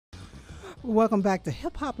Welcome back to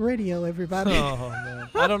Hip Hop Radio, everybody. Oh, man.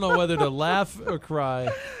 I don't know whether to laugh or cry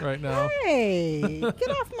right now. Hey, get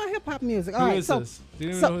off my hip hop music. Who is this? Do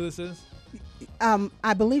you even know who this is?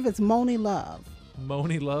 I believe it's Moni Love.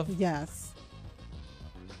 Moni Love? Yes.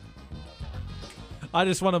 I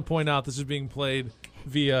just want to point out this is being played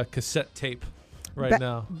via cassette tape right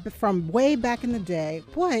now. From way back in the day.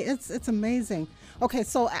 Boy, it's amazing. Okay,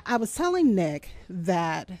 so I was telling Nick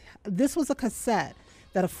that this was a cassette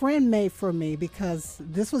that a friend made for me because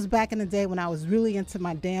this was back in the day when I was really into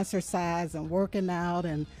my dancercise and working out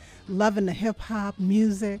and loving the hip hop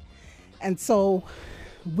music. And so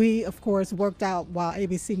we, of course, worked out while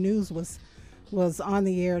ABC News was on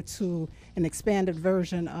the air to an expanded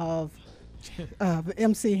version of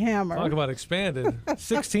MC Hammer. Talk about expanded.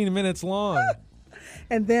 16 minutes long.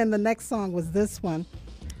 And then the next song was this one,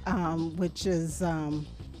 which is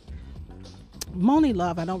Moni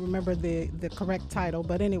Love. I don't remember the correct title,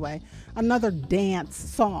 but anyway, another dance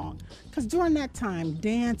song. Because during that time,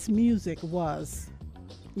 dance music was,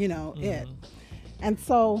 it. And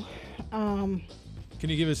so... can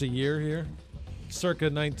you give us a year here? Circa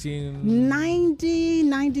 1990,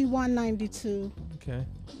 91, 92. Okay.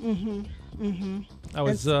 I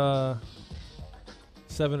was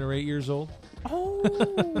 7 or 8 years old.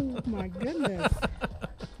 Oh, my goodness.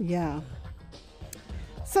 Yeah.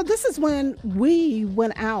 So this is when we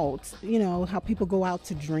went out, how people go out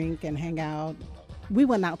to drink and hang out. We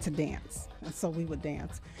went out to dance, and so we would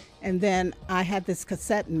dance. And then I had this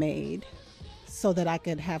cassette made so that I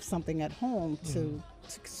could have something at home to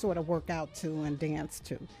sort of work out to and dance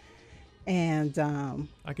to. And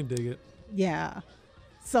I can dig it. Yeah.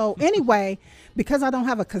 So anyway, because I don't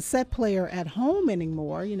have a cassette player at home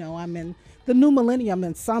anymore, I'm in the new millennium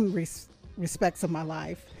in some respects of my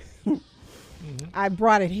life. I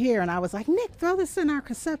brought it here and I was like, Nick, throw this in our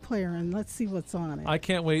cassette player and let's see what's on it. I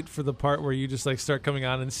can't wait for the part where you just start coming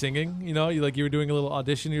on and singing. You were doing a little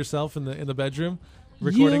audition yourself in the bedroom,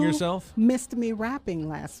 recording yourself. Missed me rapping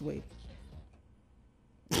last week.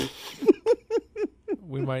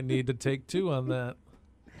 We might need to take 2 on that.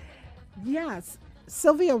 Yes.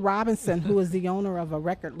 Sylvia Robinson, who is the owner of a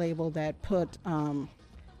record label that put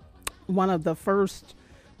one of the first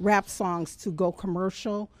rap songs to go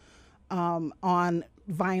commercial on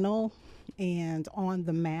vinyl and on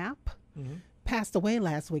the map, passed away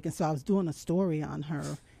last week. And so I was doing a story on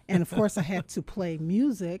her. And of course I had to play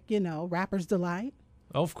music, Rapper's Delight.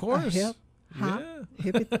 Of course. Hip hop.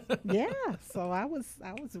 Yeah. Hippie. Yeah. So I was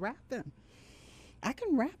rapping. I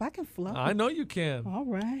can rap. I can flow. I know you can. All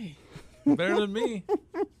right. Better than me.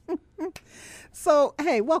 So,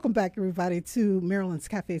 hey, welcome back, everybody, to Marilyn's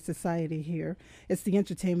Cafe Society here. It's the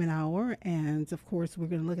Entertainment Hour, and, of course, we're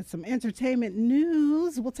going to look at some entertainment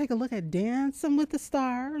news. We'll take a look at Dancing with the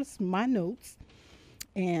Stars, my notes,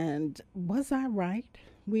 and was I right?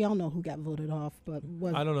 We all know who got voted off, but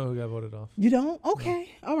I don't know who got voted off. You don't?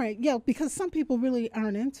 Okay. No. All right. Yeah, because some people really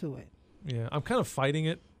aren't into it. Yeah, I'm kind of fighting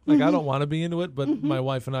it. I don't want to be into it, but my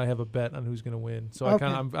wife and I have a bet on who's going to win. So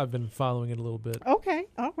I've been following it a little bit. Okay,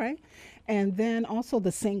 all right. And then also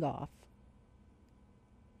the sing-off.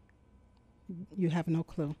 You have no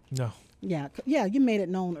clue. No. Yeah, you made it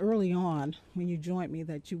known early on when you joined me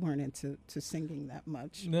that you weren't into singing that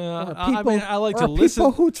much. No, I like to listen.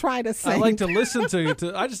 People who try to sing. I like to listen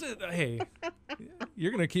to I just, hey,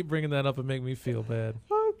 you're going to keep bringing that up and make me feel bad.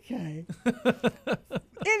 Okay.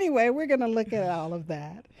 Anyway, we're going to look at all of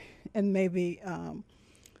that and maybe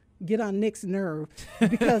get on Nick's nerve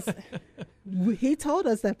because he told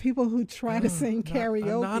us that people who try to sing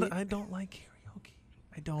karaoke. I don't like karaoke.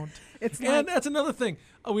 I don't. And that's another thing.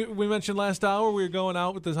 We mentioned last hour we were going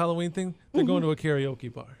out with this Halloween thing. They're going to a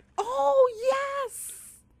karaoke bar. Oh, yes.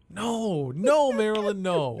 No, Marilyn,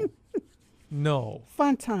 no. No.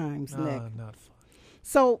 Fun times, Nick. Not fun.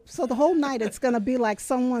 So the whole night it's going to be like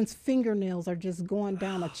someone's fingernails are just going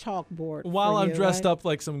down a chalkboard. While I'm dressed up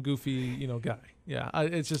like some goofy, guy. Yeah,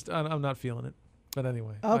 it's just I'm not feeling it. But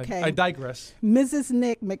anyway, okay. I digress. Mrs.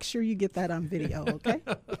 Nick, make sure you get that on video, okay?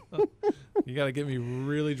 You got to get me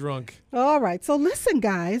really drunk. All right. So listen,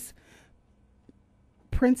 guys.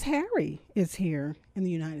 Prince Harry is here in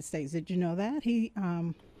the United States. Did you know that? He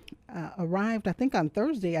arrived, I think, on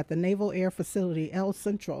Thursday at the Naval Air Facility El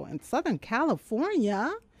Centro in Southern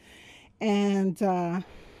California. And,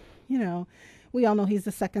 we all know he's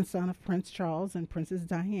the second son of Prince Charles and Princess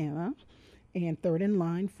Diana and third in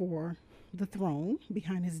line for the throne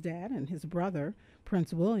behind his dad and his brother,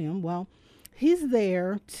 Prince William. Well, he's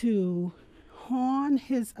there to hone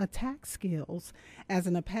his attack skills as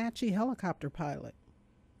an Apache helicopter pilot.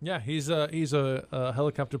 Yeah, he's a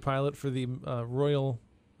helicopter pilot for the Royal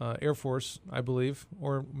Air Force, I believe,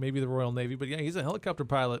 or maybe the Royal Navy. But yeah, he's a helicopter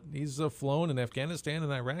pilot. He's flown in Afghanistan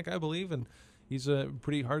and Iraq, I believe, and he's a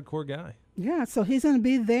pretty hardcore guy. Yeah, so he's going to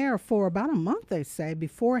be there for about a month, they say,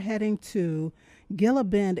 before heading to Gila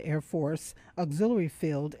Bend Air Force Auxiliary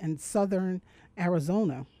Field in southern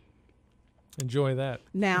Arizona. Enjoy that.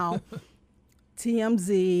 Now,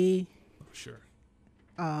 TMZ, sure,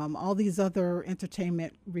 all these other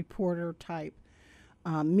entertainment reporter type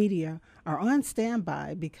media are on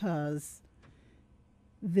standby because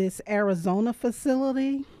this Arizona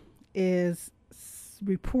facility is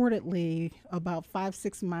reportedly about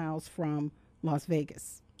 5-6 miles from Las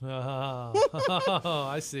Vegas.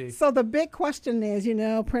 I see. So the big question is,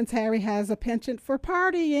 Prince Harry has a penchant for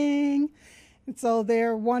partying. And so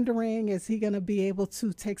they're wondering, is he going to be able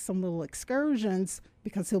to take some little excursions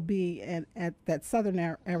because he'll be at that southern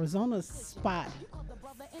Arizona spot.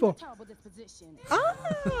 Oh!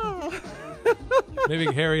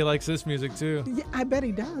 Maybe Harry likes this music too. Yeah, I bet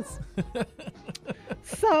he does.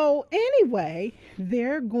 So anyway,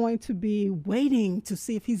 they're going to be waiting to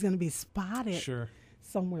see if he's going to be spotted. Sure.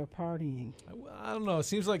 Somewhere partying. I don't know. It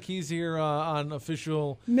seems like he's here on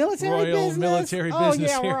official military royal business? military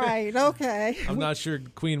business. Oh, yeah, here. right. Okay. I'm not sure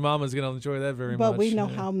Queen Mama's going to enjoy that very much. But we know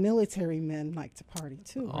how military men like to party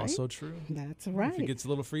too, right? Also true. That's right. If he gets a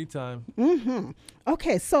little free time. Mm-hmm.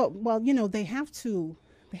 Okay, so they have to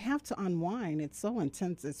unwind. It's so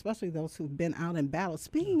intense, especially those who've been out in battle.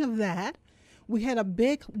 Speaking of that, we had a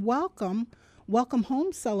big welcome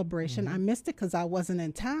home celebration. I missed it because I wasn't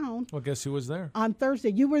in town. Well, guess who was there? On Thursday.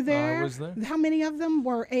 You were there? I was there. How many of them?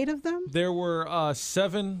 Were 8 of them? There were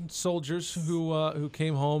 7 soldiers who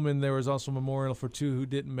came home, and there was also a memorial for 2 who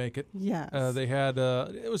didn't make it. Yes. They had,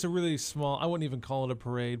 it was a really small, I wouldn't even call it a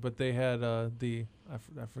parade, but they had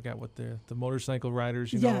I forgot what the motorcycle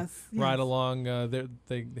riders, ride along.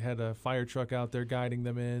 They had a fire truck out there guiding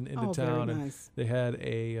them into town. Very and nice. They had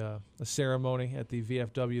a ceremony at the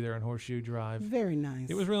VFW there on Horseshoe Drive. Very nice.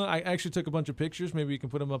 It was really. I actually took a bunch of pictures. Maybe you can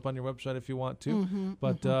put them up on your website if you want to.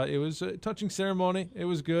 But it was a touching ceremony. It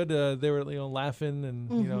was good. They were laughing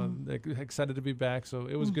and excited to be back. So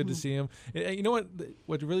it was good to see them. You know what?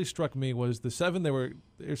 What really struck me was the 7. They were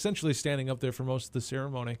essentially standing up there for most of the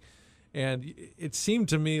ceremony. And it seemed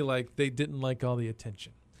to me like they didn't like all the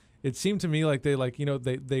attention. It seemed to me like they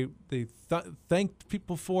thanked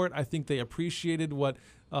people for it. I think they appreciated what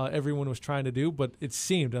everyone was trying to do. But it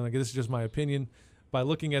seemed, and this is just my opinion, by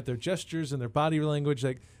looking at their gestures and their body language,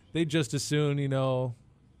 like they just as soon,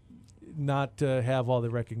 not have all the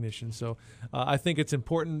recognition. So I think it's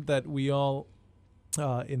important that we all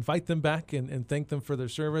invite them back and thank them for their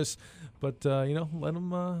service, but let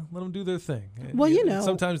them do their thing. Well,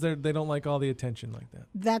 sometimes they don't like all the attention like that.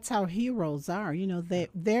 That's how heroes are.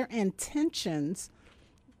 Their intentions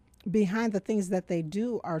behind the things that they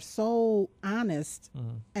do are so honest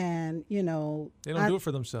and they don't do it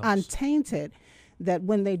for themselves, untainted, that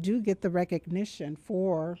when they do get the recognition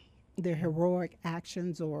for their heroic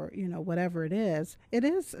actions or whatever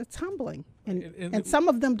it's humbling, and some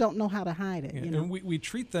of them don't know how to hide it. And we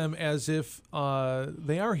treat them as if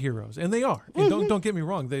they are heroes, and they are. And don't get me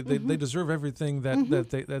wrong, they deserve everything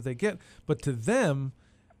that they get, but to them,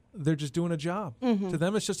 they're just doing a job. To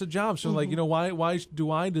them, it's just a job. So why do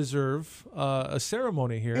I deserve a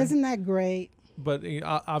ceremony here? Isn't that great? But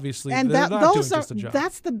obviously, and they're not doing just a job.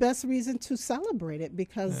 That's the best reason to celebrate it,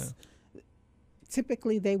 because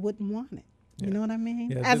typically they wouldn't want it. You know what I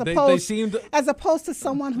mean? Yeah, as opposed to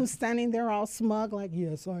someone who's standing there all smug, like,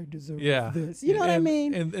 yes, I deserve this. You know what I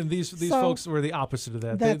mean? And these folks were the opposite of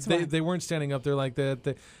that. They weren't standing up there like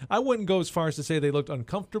that. I wouldn't go as far as to say they looked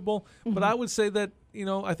uncomfortable, but I would say that,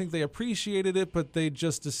 I think they appreciated it, but they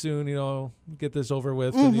just as soon, get this over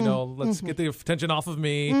with and, let's get the attention off of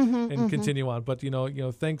me and continue on. But,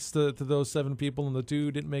 thanks to those 7 people, and the 2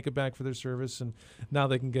 who didn't make it back for their service, and now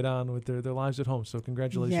they can get on with their lives at home. So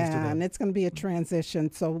congratulations to them. Yeah, and it's going to be a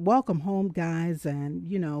transition. So welcome home, guys, and,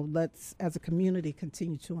 let's, as a community,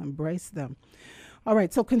 continue to embrace them. All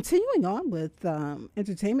right, so continuing on with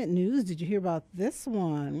entertainment news, did you hear about this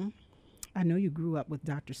one? I know you grew up with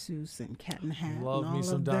Dr. Seuss and Cat in the Hat. Love me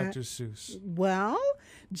some Dr. Seuss. Well,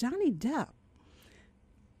 Johnny Depp,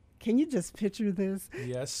 can you just picture this?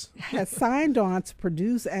 Yes. Has signed on to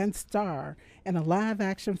produce and star in a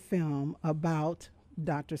live-action film about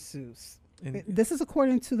Dr. Seuss. This is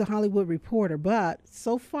according to the Hollywood Reporter, but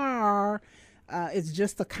so far it's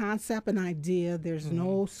just a concept, an idea. There's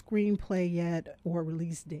no screenplay yet or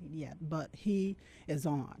release date yet, but he is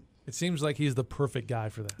on. It seems like he's the perfect guy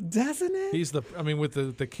for that. Doesn't it? He's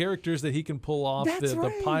with the characters that he can pull off. That's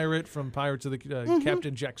right. The pirate from Pirates of the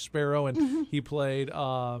Captain Jack Sparrow, and he played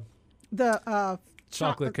the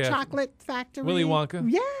chocolate factory. Willy Wonka.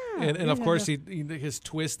 Yeah. And of course, his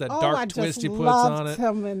twist, that I dark just twist he puts loved on it.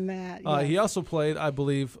 Him in that. Yes. He also played, I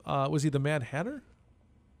believe, was he the Mad Hatter?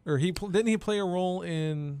 Or didn't he play a role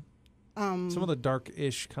in some of the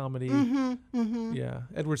dark-ish comedy? Yeah.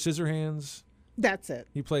 Edward Scissorhands. That's it.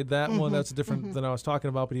 He played that one. That's different than I was talking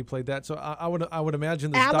about, but he played that. So I would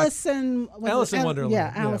imagine this Alice in Wonderland.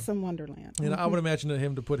 Yeah, Alice in Wonderland. And I would imagine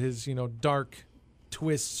him to put his dark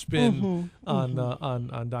twist spin on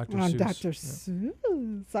Dr. Seuss. On Dr.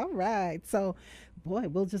 Seuss. All right. So, boy,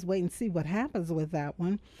 we'll just wait and see what happens with that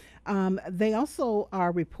one. They also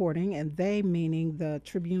are reporting, and they meaning the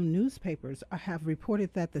Tribune newspapers, have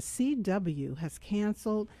reported that the CW has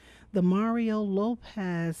canceled the Mario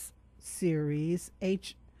Lopez series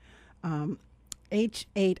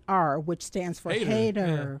H8R, which stands for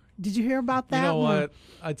Hater. Yeah. Did you hear about that? You know what?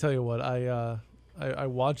 I tell you what, I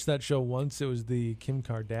watched that show once. It was the Kim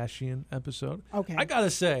Kardashian episode. Okay. I gotta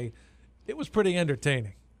say, it was pretty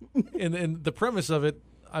entertaining. and the premise of it,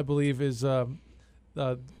 I believe, is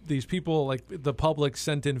these people, like the public,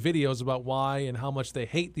 sent in videos about why and how much they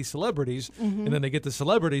hate these celebrities, and then they get the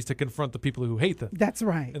celebrities to confront the people who hate them. That's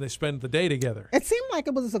right. And they spend the day together. It seemed like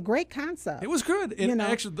it was a great concept. It was good. And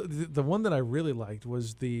actually, the one that I really liked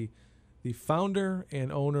was the founder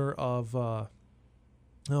and owner of,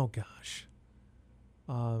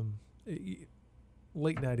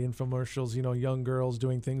 late night infomercials, young girls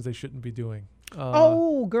doing things they shouldn't be doing.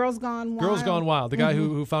 Girls Gone Wild. Girls Gone Wild. The guy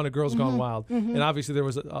who founded Girls Gone Wild. And obviously there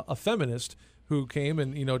was a feminist who came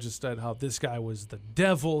and, just said how this guy was the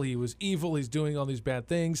devil. He was evil. He's doing all these bad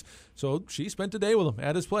things. So she spent a day with him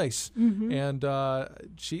at his place. And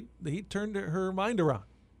he turned her mind around.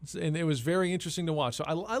 And it was very interesting to watch. So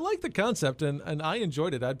I like the concept, and I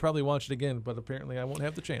enjoyed it. I'd probably watch it again, but apparently I won't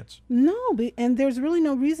have the chance. No, and there's really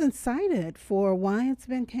no reason cited for why it's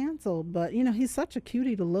been canceled. But, he's such a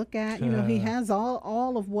cutie to look at. He has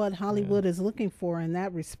all of what Hollywood is looking for in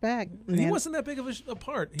that respect. And he wasn't that big of a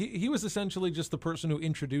part. He was essentially just the person who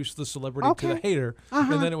introduced the celebrity to the hater,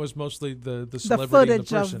 and then it was mostly the celebrity, the footage and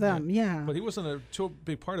the person. of them, yeah. But he wasn't too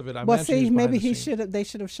big part of it. Maybe they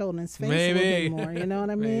should have shown his face a little bit more. You know what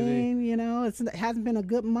I mean? It hasn't been a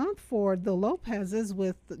good month for the Lopez's,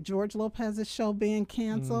 with George Lopez's show being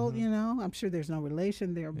canceled. I'm sure there's no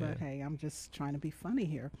relation there, but hey, I'm just trying to be funny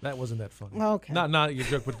here. That wasn't that funny. Okay. Not your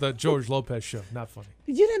joke, but the George Lopez show, not funny.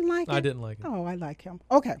 You didn't like it? I didn't like it. Oh, I like him.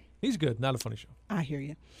 Okay. He's good, not a funny show. I hear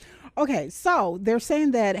you. Okay, so they're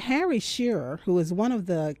saying that Harry Shearer, who is one of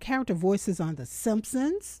the character voices on The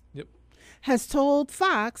Simpsons, has told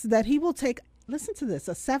Fox that he will take, listen to this,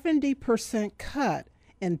 a 70% cut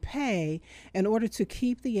in pay in order to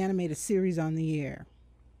keep the animated series on the air.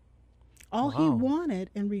 All he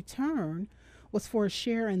wanted in return was for a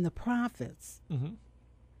share in the profits.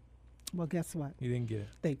 Well, guess what? He didn't get it.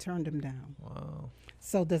 They turned him down. Wow.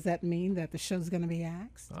 So does that mean that the show's going to be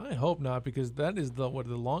axed? I hope not, because that is the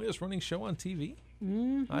longest running show on TV,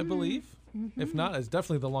 I believe. If not, it's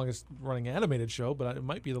definitely the longest running animated show, but it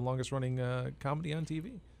might be the longest running comedy on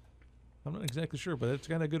TV. I'm not exactly sure, but it's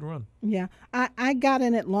got a good run. Yeah. I got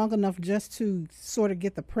in it long enough just to sort of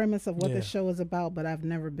get the premise of what the show is about, but I've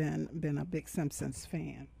never been a big Simpsons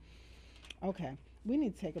fan. Okay. We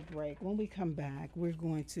need to take a break. When we come back, we're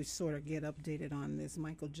going to sort of get updated on this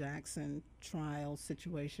Michael Jackson trial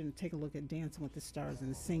situation, take a look at Dancing with the Stars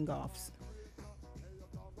and the sing-offs.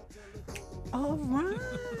 All right.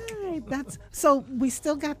 So we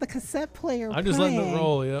still got the cassette player I'm just letting it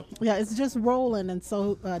roll, yep. Yeah, it's just rolling. And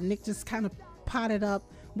so Nick just kind of potted up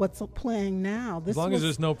what's playing now. As long as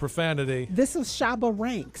there's no profanity. This is Shabba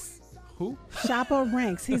Ranks. Who? Shabba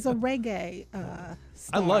Ranks. He's a reggae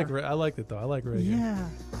star. I like it, though. I like reggae. Yeah.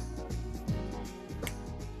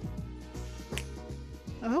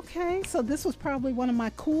 Okay, so this was probably one of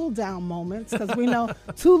my cool down moments, because we know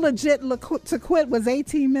Too Legit to Quit was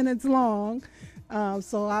 18 minutes long.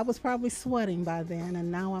 So I was probably sweating by then,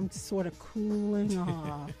 and now I'm sort of cooling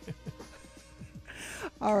off.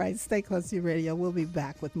 All right, stay close to your radio. We'll be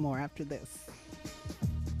back with more after this.